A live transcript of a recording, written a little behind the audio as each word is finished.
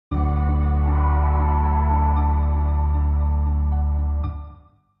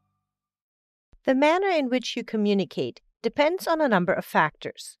The manner in which you communicate depends on a number of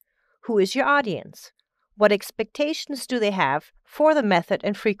factors. Who is your audience? What expectations do they have for the method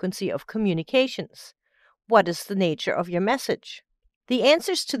and frequency of communications? What is the nature of your message? The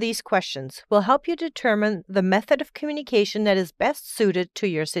answers to these questions will help you determine the method of communication that is best suited to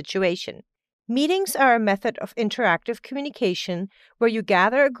your situation. Meetings are a method of interactive communication where you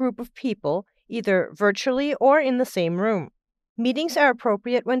gather a group of people, either virtually or in the same room. Meetings are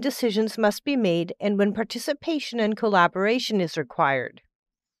appropriate when decisions must be made and when participation and collaboration is required.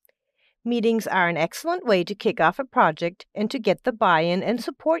 Meetings are an excellent way to kick off a project and to get the buy-in and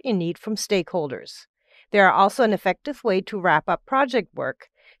support you need from stakeholders. They are also an effective way to wrap up project work,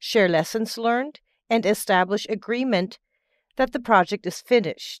 share lessons learned, and establish agreement that the project is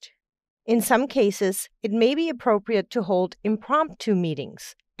finished. In some cases, it may be appropriate to hold impromptu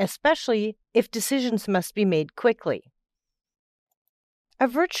meetings, especially if decisions must be made quickly. A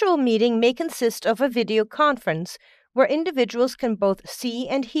virtual meeting may consist of a video conference where individuals can both see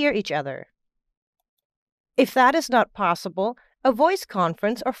and hear each other. If that is not possible, a voice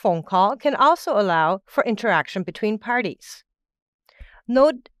conference or phone call can also allow for interaction between parties.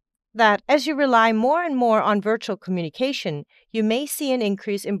 Note that as you rely more and more on virtual communication, you may see an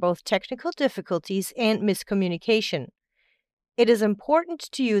increase in both technical difficulties and miscommunication. It is important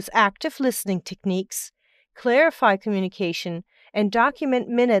to use active listening techniques, clarify communication, and document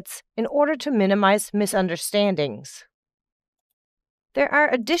minutes in order to minimize misunderstandings. There are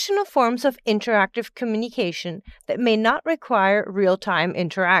additional forms of interactive communication that may not require real-time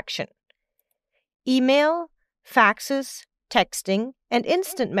interaction. Email, faxes, texting, and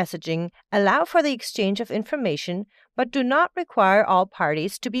instant messaging allow for the exchange of information but do not require all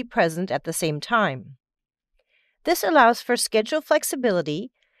parties to be present at the same time. This allows for schedule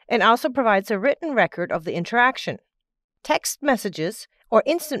flexibility and also provides a written record of the interaction. Text messages or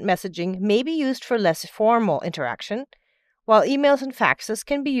instant messaging may be used for less formal interaction, while emails and faxes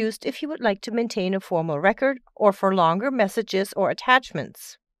can be used if you would like to maintain a formal record or for longer messages or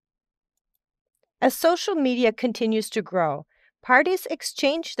attachments. As social media continues to grow, parties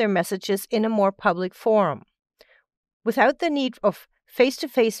exchange their messages in a more public forum. Without the need of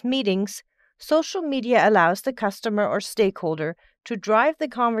face-to-face meetings, social media allows the customer or stakeholder to drive the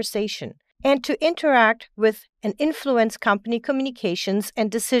conversation and to interact with and influence company communications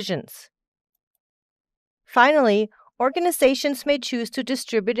and decisions. Finally, organizations may choose to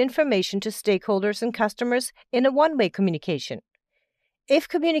distribute information to stakeholders and customers in a one-way communication. If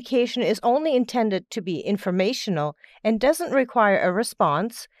communication is only intended to be informational and doesn't require a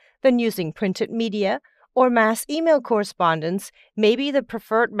response, then using printed media or mass email correspondence may be the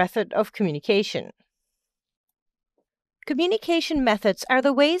preferred method of communication. Communication methods are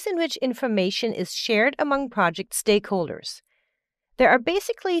the ways in which information is shared among project stakeholders. There are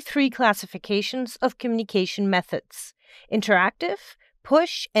basically three classifications of communication methods: interactive,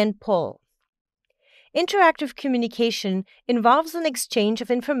 push, and pull. Interactive communication involves an exchange of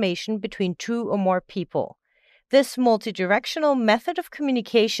information between two or more people. This multidirectional method of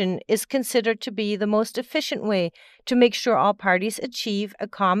communication is considered to be the most efficient way to make sure all parties achieve a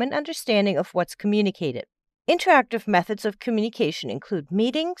common understanding of what's communicated. Interactive methods of communication include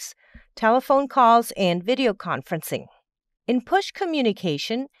meetings, telephone calls, and video conferencing. In push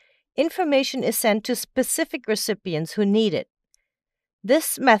communication, information is sent to specific recipients who need it.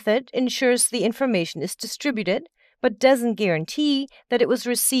 This method ensures the information is distributed, but doesn't guarantee that it was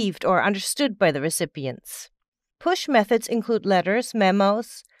received or understood by the recipients. Push methods include letters,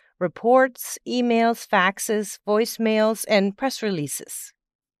 memos, reports, emails, faxes, voicemails, and press releases.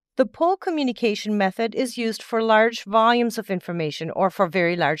 The pull communication method is used for large volumes of information or for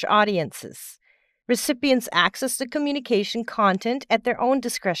very large audiences. Recipients access the communication content at their own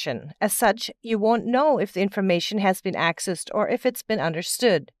discretion. As such, you won't know if the information has been accessed or if it's been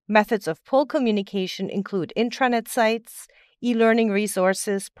understood. Methods of pull communication include intranet sites, e-learning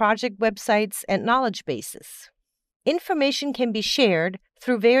resources, project websites, and knowledge bases. Information can be shared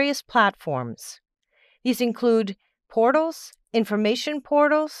through various platforms. These include portals, information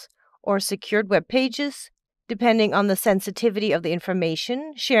portals, or secured web pages. Depending on the sensitivity of the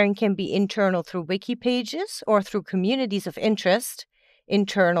information, sharing can be internal through wiki pages or through communities of interest,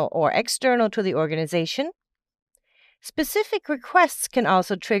 internal or external to the organization. Specific requests can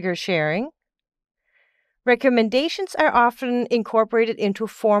also trigger sharing. Recommendations are often incorporated into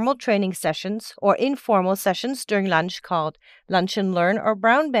formal training sessions or informal sessions during lunch called lunch and learn or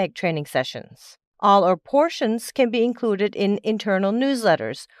brown bag training sessions. All or portions can be included in internal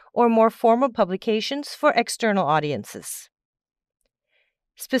newsletters or more formal publications for external audiences.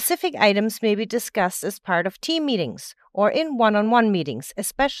 Specific items may be discussed as part of team meetings or in one-on-one meetings,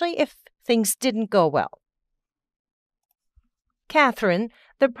 especially if things didn't go well. Catherine,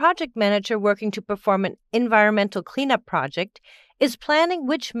 the project manager working to perform an environmental cleanup project, is planning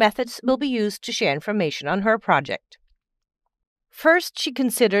which methods will be used to share information on her project. First, she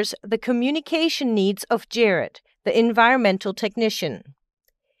considers the communication needs of Jared, the environmental technician.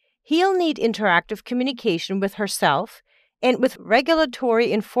 He'll need interactive communication with herself and with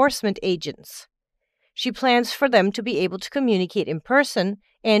regulatory enforcement agents. She plans for them to be able to communicate in person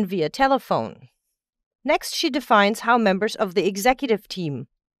and via telephone. Next, she defines how members of the executive team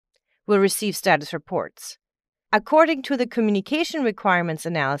will receive status reports. According to the communication requirements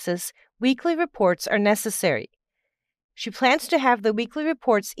analysis, weekly reports are necessary. She plans to have the weekly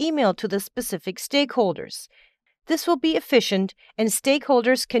reports emailed to the specific stakeholders. This will be efficient, and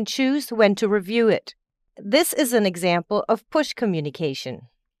stakeholders can choose when to review it. This is an example of push communication.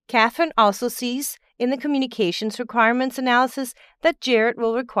 Catherine also sees in the communications requirements analysis that Jared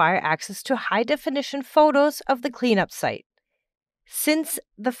will require access to high-definition photos of the cleanup site. Since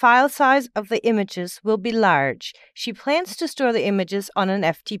the file size of the images will be large, she plans to store the images on an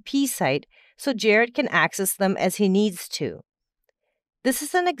FTP site so Jared can access them as he needs to. This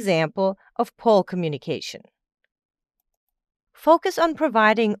is an example of pull communication. Focus on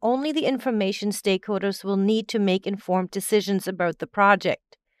providing only the information stakeholders will need to make informed decisions about the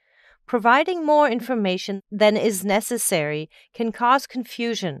project. Providing more information than is necessary can cause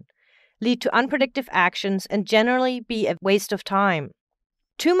confusion, lead to unpredictable actions, and generally be a waste of time.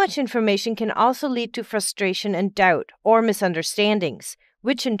 Too much information can also lead to frustration and doubt or misunderstandings,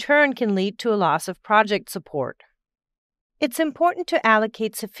 which in turn can lead to a loss of project support. It's important to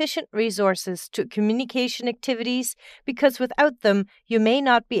allocate sufficient resources to communication activities because without them, you may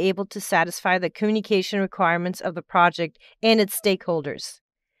not be able to satisfy the communication requirements of the project and its stakeholders.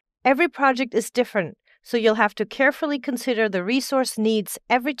 Every project is different, so you'll have to carefully consider the resource needs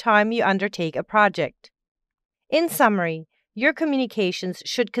every time you undertake a project. In summary, your communications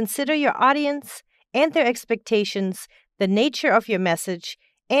should consider your audience and their expectations, the nature of your message,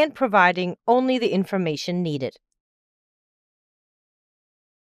 and providing only the information needed.